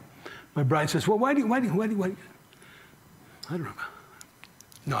 My bride says, "Well, why do you?" I don't know.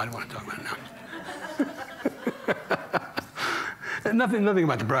 No, I don't want to talk about it now. Nothing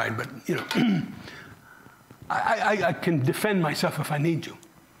about the bride, but you know, I can defend myself if I need to.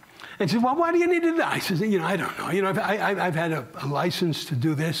 And she said, "Well, why do you need to do that?" I said, "You know, I don't know. You know, I've had a license to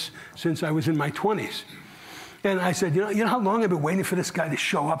do this since I was in my 20s." And I said, you know how long I've been waiting for this guy to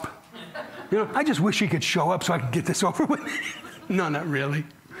show up? You know, I just wish he could show up so I could get this over with. No, not really.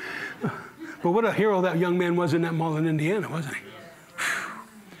 But what a hero that young man was in that mall in Indiana, wasn't he?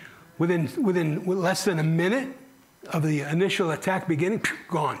 Within less than a minute of the initial attack beginning,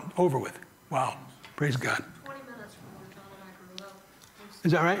 gone, over with. Wow, praise God. 20 minutes from where John and I grew up.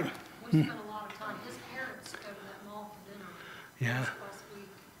 Is that right? We spent a lot of time. His parents go to that mall for dinner. Yeah. Last week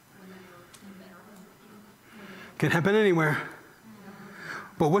when they were in there. Can happen anywhere.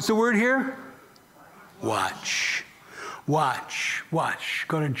 But what's the word here? Watch. Watch. Watch.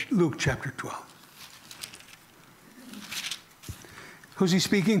 Go to Luke chapter 12. Who's he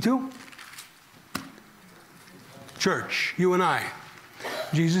speaking to? Church, you and I.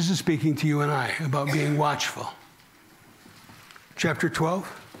 Jesus is speaking to you and I about being watchful. Chapter 12,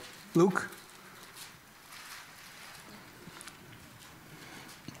 Luke.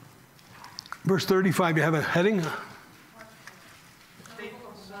 Verse 35, you have a heading?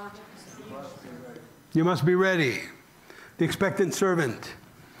 You must be ready. The expectant servant.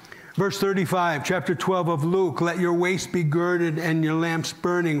 Verse 35, chapter 12 of Luke, let your waist be girded and your lamps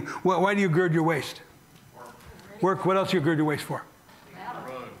burning. Why do you gird your waist? Work. What else do you gird your waist for?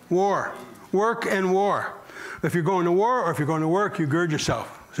 War. Work and war. If you're going to war or if you're going to work, you gird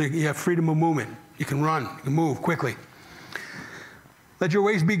yourself. So you have freedom of movement. You can run, you can move quickly. Let your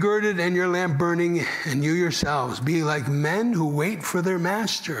waist be girded and your lamp burning, and you yourselves be like men who wait for their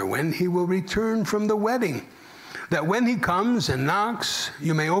master when he will return from the wedding, that when he comes and knocks,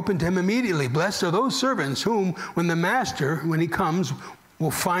 you may open to him immediately. Blessed are those servants whom, when the master, when he comes, will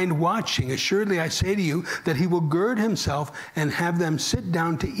find watching. Assuredly, I say to you that he will gird himself and have them sit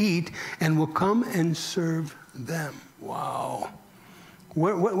down to eat, and will come and serve them. Wow.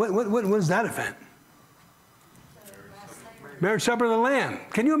 What was that event? Marriage supper of the Lamb.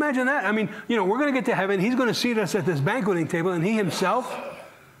 Can you imagine that? I mean, you know, we're going to get to heaven. He's going to seat us at this banqueting table, and he himself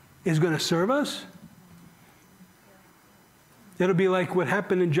is going to serve us. It'll be like what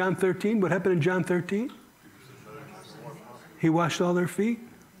happened in John 13. What happened in John 13? He washed all their feet.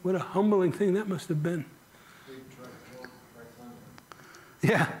 What a humbling thing that must have been.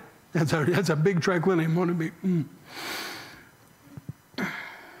 Yeah, that's a big triclinium, won't it be?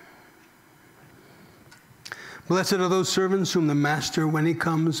 Blessed are those servants whom the master, when he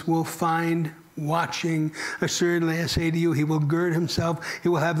comes, will find watching. Assuredly, I say to you, he will gird himself. He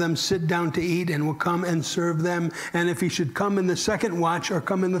will have them sit down to eat and will come and serve them. And if he should come in the second watch or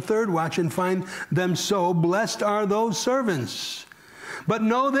come in the third watch and find them so, blessed are those servants. But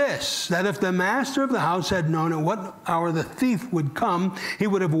know this, that if the master of the house had known at what hour the thief would come, he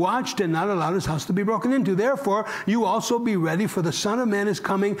would have watched and not allowed his house to be broken into. Therefore, you also be ready, for the Son of Man is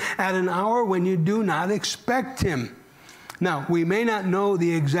coming at an hour when you do not expect him. Now, we may not know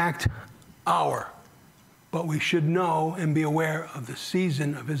the exact hour, but we should know and be aware of the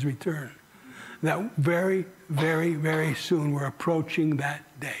season of his return. That very, very, very soon we're approaching that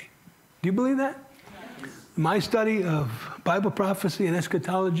day. Do you believe that? My study of Bible prophecy and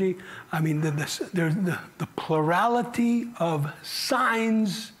eschatology, I mean, there's the plurality of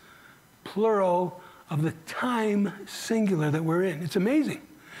signs, plural, of the time singular that we're in. It's amazing.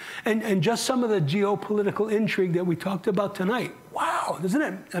 And just some of the geopolitical intrigue that we talked about tonight. Wow, doesn't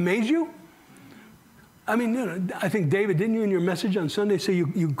it amaze you? I mean, you know, I think, David, didn't you in your message on Sunday say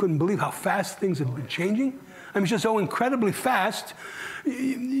you couldn't believe how fast things have been changing? I mean, it's just so incredibly fast.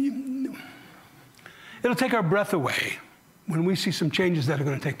 It'll take our breath away when we see some changes that are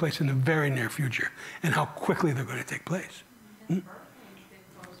going to take place in the very near future and how quickly they're going to take place.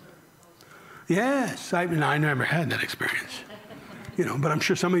 Yes, I never had that experience. You know, but I'm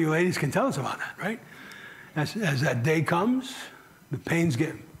sure some of you ladies can tell us about that, right? As that day comes, the pains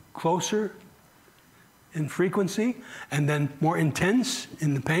get closer in frequency and then more intense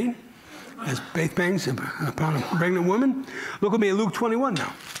in the pain as faith pangs upon a pregnant woman. Look with me at Luke 21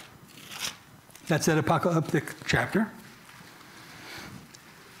 now. That's that apocalyptic chapter.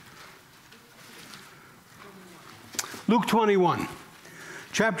 Luke 21,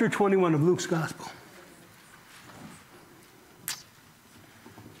 chapter 21 of Luke's Gospel.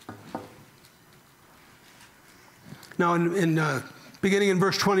 Now, beginning in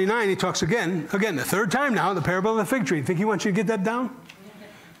verse 29, he talks again, the third time now, the parable of the fig tree. Think he wants you to get that down?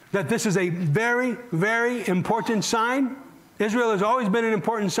 That this is a very, very important sign. Israel has always been an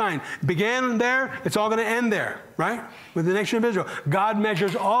important sign. Began there, it's all going to end there, right? With the nation of Israel. God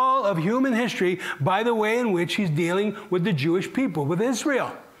measures all of human history by the way in which he's dealing with the Jewish people, with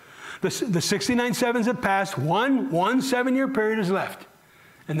Israel. The 69 sevens have passed. One 7-year period is left.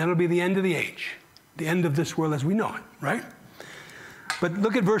 And that'll be the end of the age. The end of this world as we know it, right? But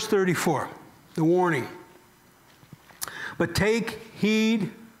look at verse 34, the warning. But take heed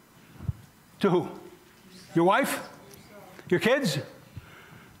to who? Your wife? Your kids?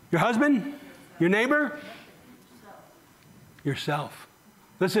 Your husband? Your neighbor? Yourself.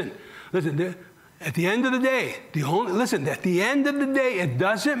 Listen, at the end of the day, at the end of the day, it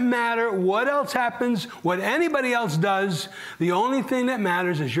doesn't matter what else happens, what anybody else does. The only thing that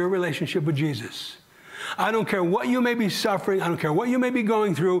matters is your relationship with Jesus. I don't care what you may be suffering. I don't care what you may be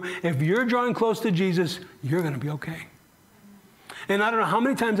going through. If you're drawing close to Jesus, you're going to be okay. And I don't know how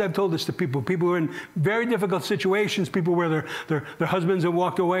many times I've told this to people who are in very difficult situations, people where their husbands have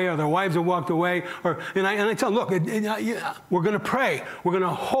walked away or their wives have walked away. And I tell them, look, we're going to pray. We're going to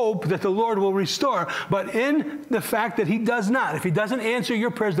hope that the Lord will restore. But in the fact that he does not, if he doesn't answer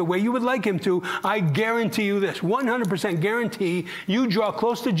your prayers the way you would like him to, I guarantee you this, 100% guarantee you draw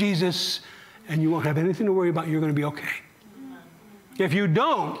close to Jesus and you won't have anything to worry about. You're going to be okay. If you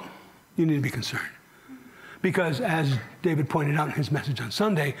don't, you need to be concerned. Because as David pointed out in his message on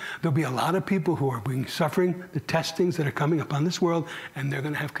Sunday, there'll be a lot of people who are suffering the testings that are coming upon this world, and they're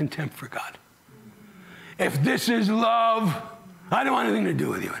going to have contempt for God. If this is love, I don't want anything to do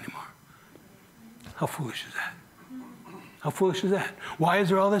with you anymore. How foolish is that? How foolish is that? Why is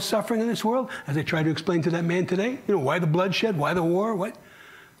there all this suffering in this world? As I tried to explain to that man today, why the bloodshed? Why the war? What?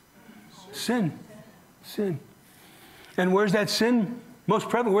 Sin. Sin. And where's that sin most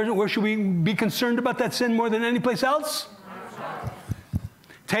prevalent? Where should we be concerned about that sin more than any place else?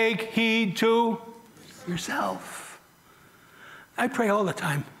 Take heed to yourself. I pray all the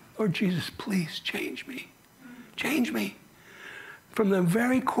time, Lord Jesus, please change me. Change me. From the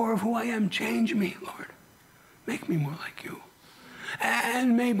very core of who I am, change me, Lord. Make me more like you.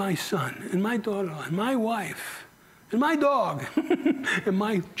 And may my son and my daughter and my wife and my dog and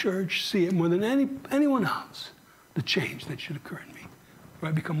my church see it more than anyone else, the change that should occur in me.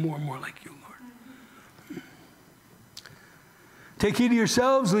 Where I become more and more like you, Lord. Take heed to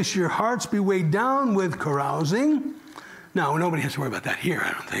yourselves, lest your hearts be weighed down with carousing. Now, nobody has to worry about that here,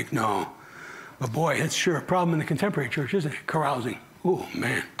 I don't think, no. But boy, it's sure a problem in the contemporary church, isn't it? Carousing. Oh,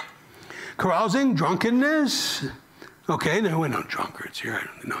 man. Carousing, drunkenness. Okay, no, we're no drunkards here.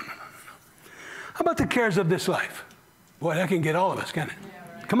 No. How about the cares of this life? Boy, that can get all of us, can't it?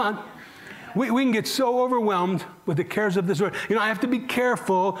 Yeah, right. Come on. We can get so overwhelmed with the cares of this world. I have to be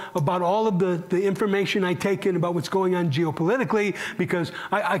careful about all of the information I take in about what's going on geopolitically, because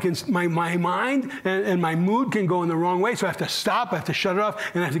my mind and my mood can go in the wrong way. So I have to stop, I have to shut it off,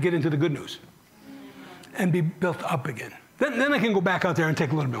 and I have to get into the good news and be built up again. Then I can go back out there and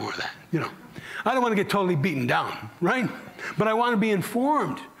take a little bit more of that, I don't want to get totally beaten down, right? But I want to be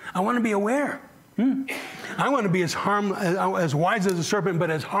informed. I want to be aware. I want to be as wise as a serpent, but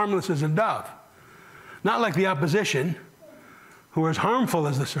as harmless as a dove. Not like the opposition, who are as harmful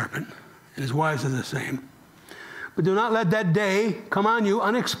as the serpent and as wise as the same. But do not let that day come on you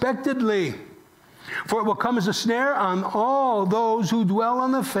unexpectedly, for it will come as a snare on all those who dwell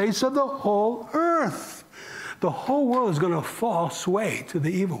on the face of the whole earth. The whole world is going to fall sway to the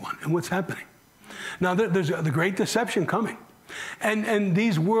evil one. And what's happening? Now, there's the great deception coming. And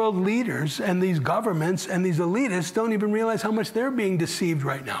these world leaders and these governments and these elitists don't even realize how much they're being deceived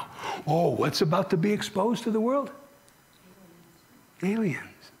right now. Oh, what's about to be exposed to the world?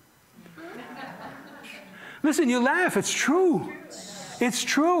 Aliens. Listen, you laugh. It's true. It's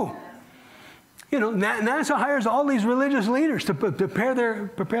true. NASA hires all these religious leaders to prepare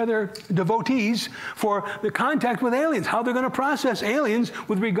their devotees for the contact with aliens, how they're going to process aliens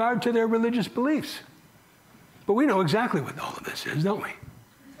with regard to their religious beliefs. But we know exactly what all of this is, don't we?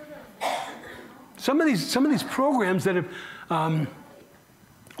 Some of these programs that have,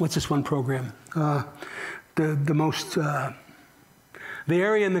 what's this one program? The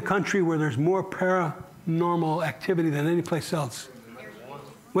area in the country where there's more paranormal activity than any place else.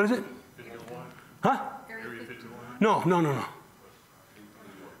 What is it? Huh? No.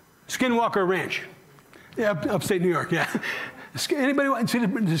 Skinwalker Ranch. Yeah, upstate New York, yeah. Anybody want to see the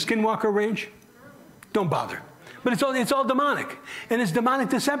Skinwalker Ranch? Don't bother. But it's all demonic, and it's demonic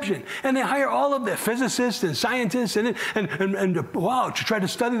deception. And they hire all of the physicists and scientists and wow, to try to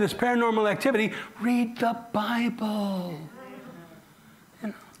study this paranormal activity. Read the Bible. You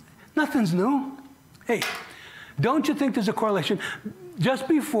know, nothing's new. Hey, don't you think there's a correlation? Just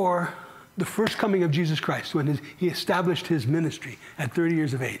before the first coming of Jesus Christ, when he established his ministry at 30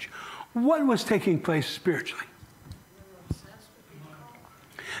 years of age, what was taking place spiritually?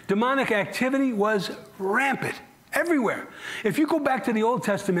 Demonic activity was rampant. Everywhere. If you go back to the Old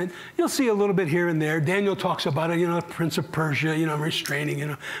Testament, you'll see a little bit here and there. Daniel talks about it, the Prince of Persia,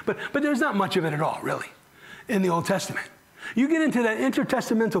 restraining, but there's not much of it at all, really, in the Old Testament. You get into that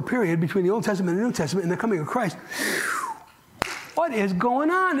intertestamental period between the Old Testament and the New Testament and the coming of Christ, what is going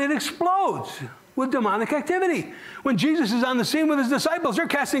on? It explodes with demonic activity. When Jesus is on the scene with his disciples, they're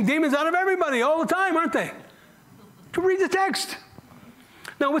casting demons out of everybody all the time, aren't they? To read the text.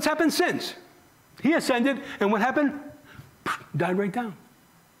 Now, what's happened since? He ascended, and what happened? Died right down.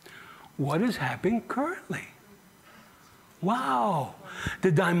 What is happening currently? Wow.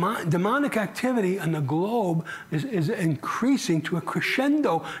 The demonic activity on the globe is increasing to a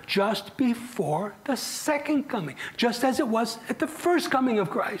crescendo just before the second coming, just as it was at the first coming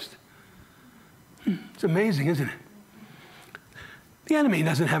of Christ. It's amazing, isn't it? The enemy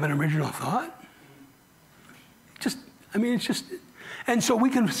doesn't have an original thought. It's just... And so we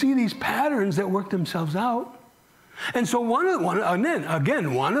can see these patterns that work themselves out. And so one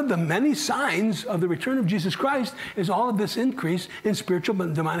of the many signs of the return of Jesus Christ is all of this increase in spiritual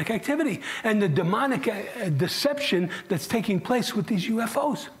and demonic activity and the demonic deception that's taking place with these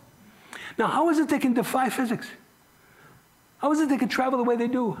UFOs. Now, how is it they can defy physics? How is it they can travel the way they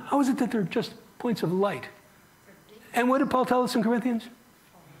do? How is it that they're just points of light? And what did Paul tell us in Corinthians?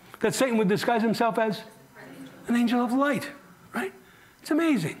 That Satan would disguise himself as an angel of light, right? It's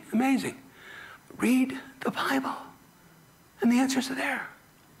amazing, amazing. Read the Bible, and the answers are there.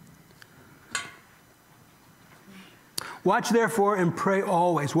 Watch, therefore, and pray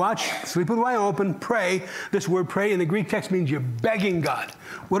always. Watch, sleep with one eye open, pray. This word pray in the Greek text means you're begging God.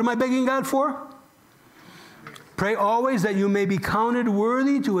 What am I begging God for? Pray always that you may be counted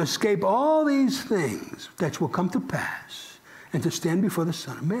worthy to escape all these things that will come to pass and to stand before the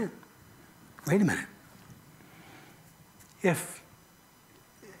Son of Man. Wait a minute. If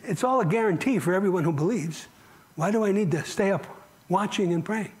it's all a guarantee for everyone who believes, why do I need to stay up watching and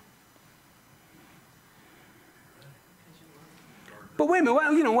praying? But wait a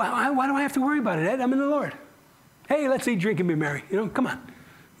minute, why do I have to worry about it, Ed? I'm in the Lord. Hey, let's eat, drink, and be merry. Come on.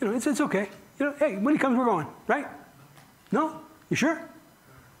 It's okay. Hey, when he comes, we're going, right? No? You sure?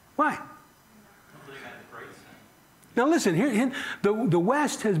 Why? Now listen, here the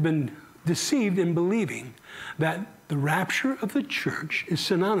West has been deceived in believing that the rapture of the church is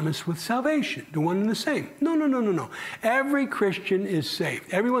synonymous with salvation, the one and the same. No. Every Christian is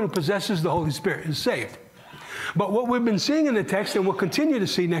saved. Everyone who possesses the Holy Spirit is saved. But what we've been seeing in the text, and we'll continue to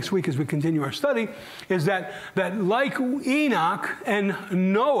see next week as we continue our study, is that like Enoch and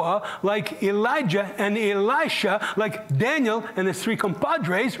Noah, like Elijah and Elisha, like Daniel and his three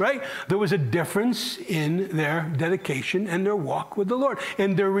compadres, right? There was a difference in their dedication and their walk with the Lord,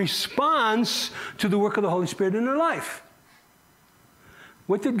 and their response to the work of the Holy Spirit in their life.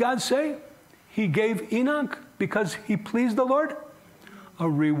 What did God say? He gave Enoch, because he pleased the Lord, a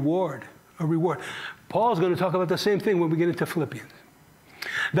reward. A reward. Paul's going to talk about the same thing when we get into Philippians.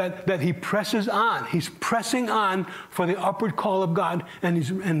 That he presses on. He's pressing on for the upward call of God. And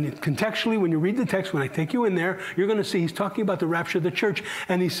contextually, when you read the text, when I take you in there, you're going to see he's talking about the rapture of the church.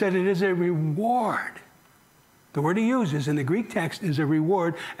 And he said it is a reward. The word he uses in the Greek text is a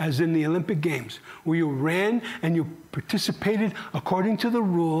reward, as in the Olympic Games, where you ran and you participated according to the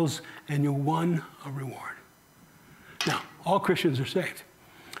rules and you won a reward. Now, all Christians are saved.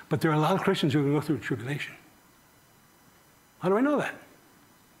 But there are a lot of Christians who are going to go through tribulation. How do I know that?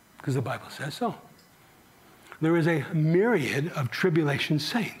 Because the Bible says so. There is a myriad of tribulation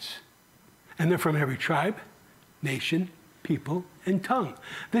saints. And they're from every tribe, nation, people, and tongue.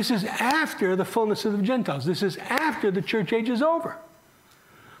 This is after the fullness of the Gentiles. This is after the church age is over.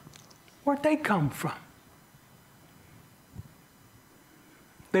 Where'd they come from?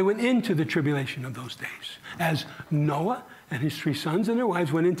 They went into the tribulation of those days, as Noah and his three sons and their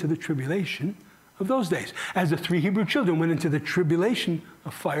wives went into the tribulation of those days, as the three Hebrew children went into the tribulation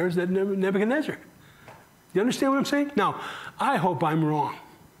of fires that Nebuchadnezzar. Do you understand what I'm saying? Now, I hope I'm wrong.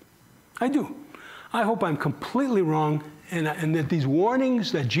 I do. I hope I'm completely wrong, and that these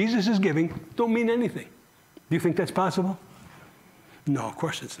warnings that Jesus is giving don't mean anything. Do you think that's possible? No, of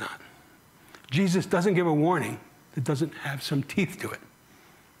course it's not. Jesus doesn't give a warning that doesn't have some teeth to it.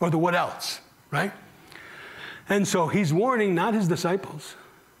 Or the what else, right? And so he's warning not his disciples.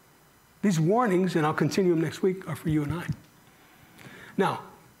 These warnings, and I'll continue them next week, are for you and I. Now,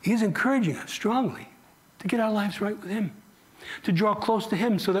 he's encouraging us strongly to get our lives right with him, to draw close to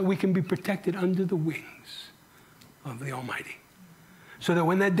him so that we can be protected under the wings of the Almighty. So that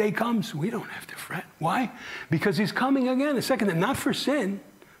when that day comes, we don't have to fret. Why? Because he's coming again, a second time, not for sin,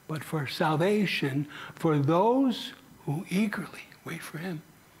 but for salvation, for those who eagerly wait for him.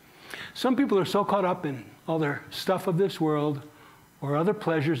 Some people are so caught up in all their stuff of this world, or other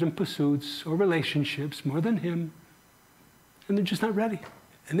pleasures and pursuits, or relationships, more than him, and they're just not ready.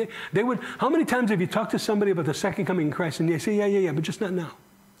 And they would, how many times have you talked to somebody about the second coming of Christ, and they say, yeah, but just not now.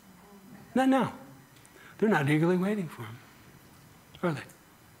 Not now. They're not eagerly waiting for him, are they?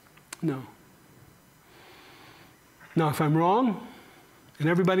 No. Now, if I'm wrong, and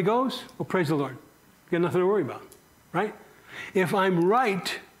everybody goes, well, praise the Lord. You got nothing to worry about, right? If I'm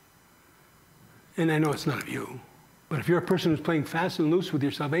right, and I know it's none of you, but if you're a person who's playing fast and loose with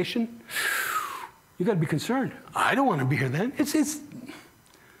your salvation, you got to be concerned. I don't want to be here then.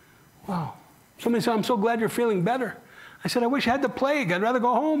 Wow. Somebody said, I'm so glad you're feeling better. I said, I wish I had the plague. I'd rather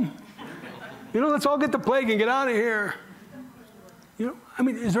go home. Let's all get the plague and get out of here. I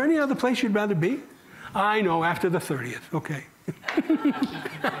mean, is there any other place you'd rather be? I know, after the 30th. Okay.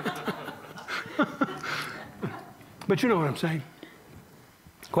 But you know what I'm saying.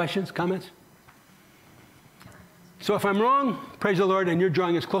 Questions, comments? So if I'm wrong, praise the Lord, and you're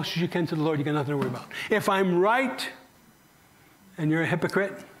drawing as close as you can to the Lord, you got nothing to worry about. If I'm right, and you're a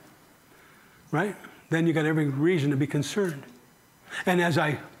hypocrite, right, then you got every reason to be concerned. And as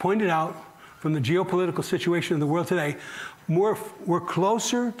I pointed out, from the geopolitical situation of the world today, we're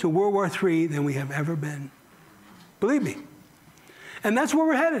closer to World War III than we have ever been. Believe me. And that's where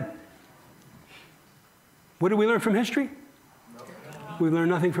we're headed. What did we learn from history? We learned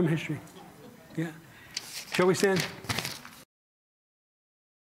nothing from history. Yeah. Shall we stand?